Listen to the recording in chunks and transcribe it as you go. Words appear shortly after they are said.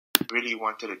really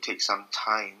wanted to take some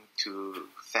time to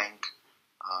thank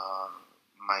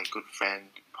my good friend,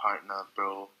 partner,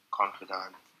 bro,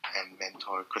 confidant, and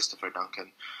mentor, Christopher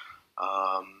Duncan.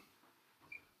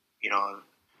 You know,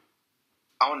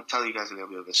 I want to tell you guys a little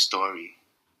bit of a story.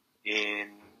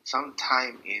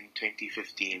 Sometime in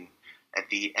 2015, at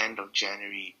the end of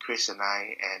January, Chris and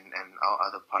I and our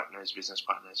other partners, business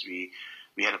partners, we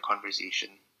had a conversation,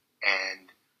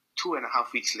 and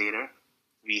 2.5 weeks later,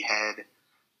 we had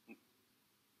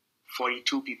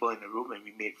 42 people in the room, and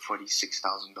we made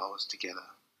 $46,000 together.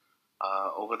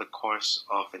 Over the course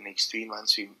of the next 3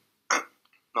 months,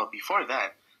 no, before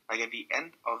that, like at the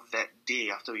end of that day,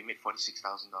 after we made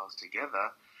 $46,000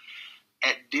 together,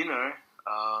 at dinner,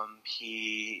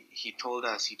 he told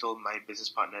my business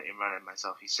partner Imran and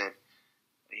myself, he said,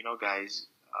 guys,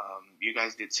 you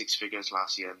guys did 6 figures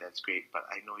last year, and that's great, but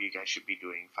I know you guys should be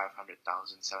doing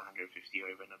 500,000, 750, or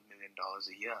even $1 million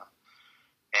a year.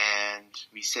 And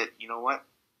we said, you know what?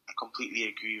 I completely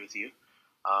agree with you.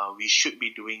 We should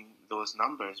be doing those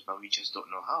numbers, but we just don't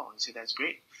know how. And he said, that's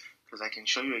great, because I can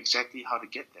show you exactly how to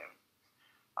get there.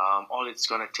 All it's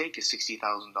going to take is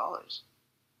 $60,000.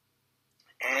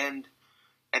 And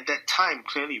at that time,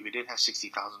 clearly, we didn't have $60,000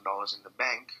 in the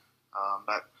bank,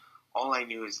 but all I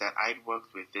knew is that I'd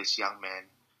worked with this young man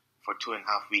for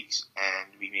 2.5 weeks,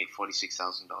 and we made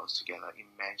 $46,000 together.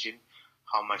 Imagine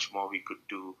how much more we could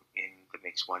do in the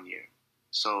next 1 year.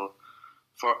 So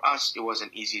for us, it was an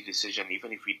easy decision,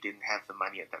 even if we didn't have the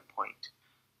money at that point.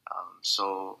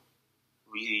 So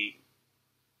we,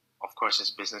 of course, as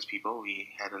business people, we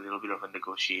had a little bit of a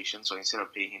negotiation. So instead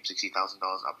of paying him $60,000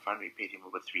 upfront, we paid him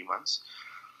over 3 months.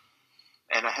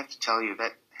 And I have to tell you,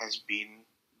 that has been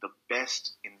the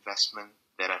best investment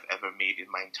that I've ever made in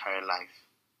my entire life.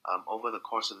 Over the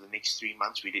course of the next 3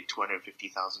 months, we did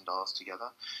 $250,000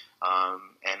 together.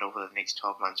 And over the next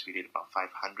 12 months, we did about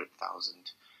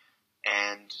 $500,000.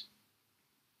 And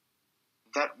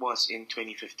that was in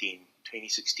 2015.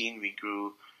 2016, we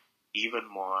grew even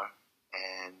more.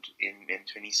 And in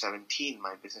 2017,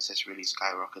 my business has really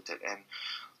skyrocketed. And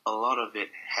a lot of it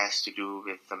has to do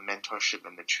with the mentorship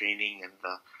and the training and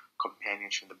the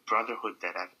companionship, the brotherhood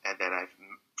that I've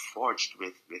forged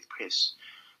with Chris.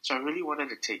 So I really wanted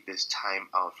to take this time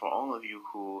out for all of you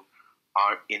who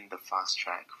are in the fast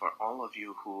track, for all of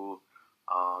you who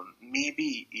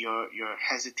maybe you're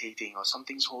hesitating or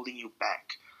something's holding you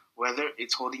back, whether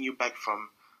it's holding you back from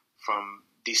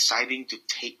deciding to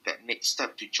take that next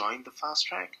step to join the fast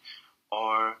track,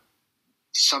 or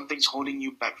something's holding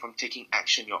you back from taking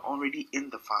action. You're already in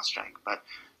the fast track, but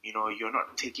you're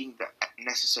not taking the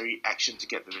necessary action to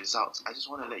get the results. I just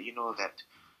want to let you know that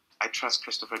I trust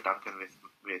Christopher Duncan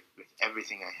with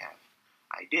everything I have.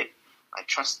 I did. I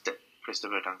trusted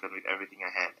Christopher Duncan with everything I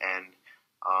had. And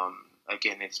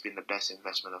again, it's been the best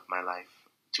investment of my life.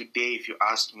 Today, if you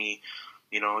asked me,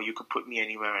 you could put me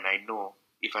anywhere, and I know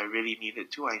if I really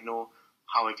needed to, I know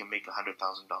how I can make $100,000,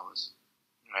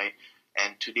 right?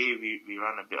 And today we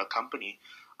run a company.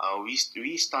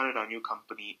 We started our new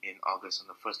company in August, on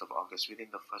the 1st of August. Within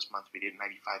the first month, we did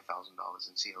 $95,000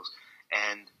 in sales,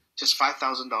 and just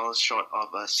 $5,000 short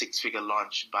of a 6-figure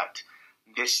launch. But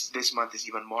this month is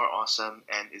even more awesome,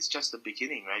 and it's just the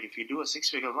beginning, right? If you do a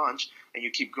 6-figure launch and you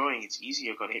keep growing, it's easy.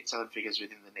 You're going to hit 7 figures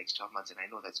within the next 12 months, and I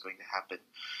know that's going to happen.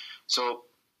 So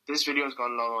this video has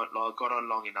gone on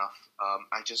long enough.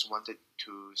 I just wanted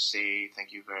to say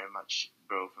thank you very much,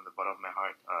 bro, from the bottom of my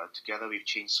heart. Together we've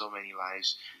changed so many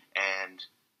lives, and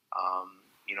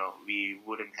we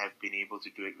wouldn't have been able to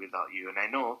do it without you. And I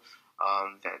know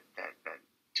that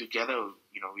together,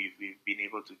 we've been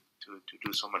able to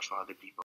do so much for other people.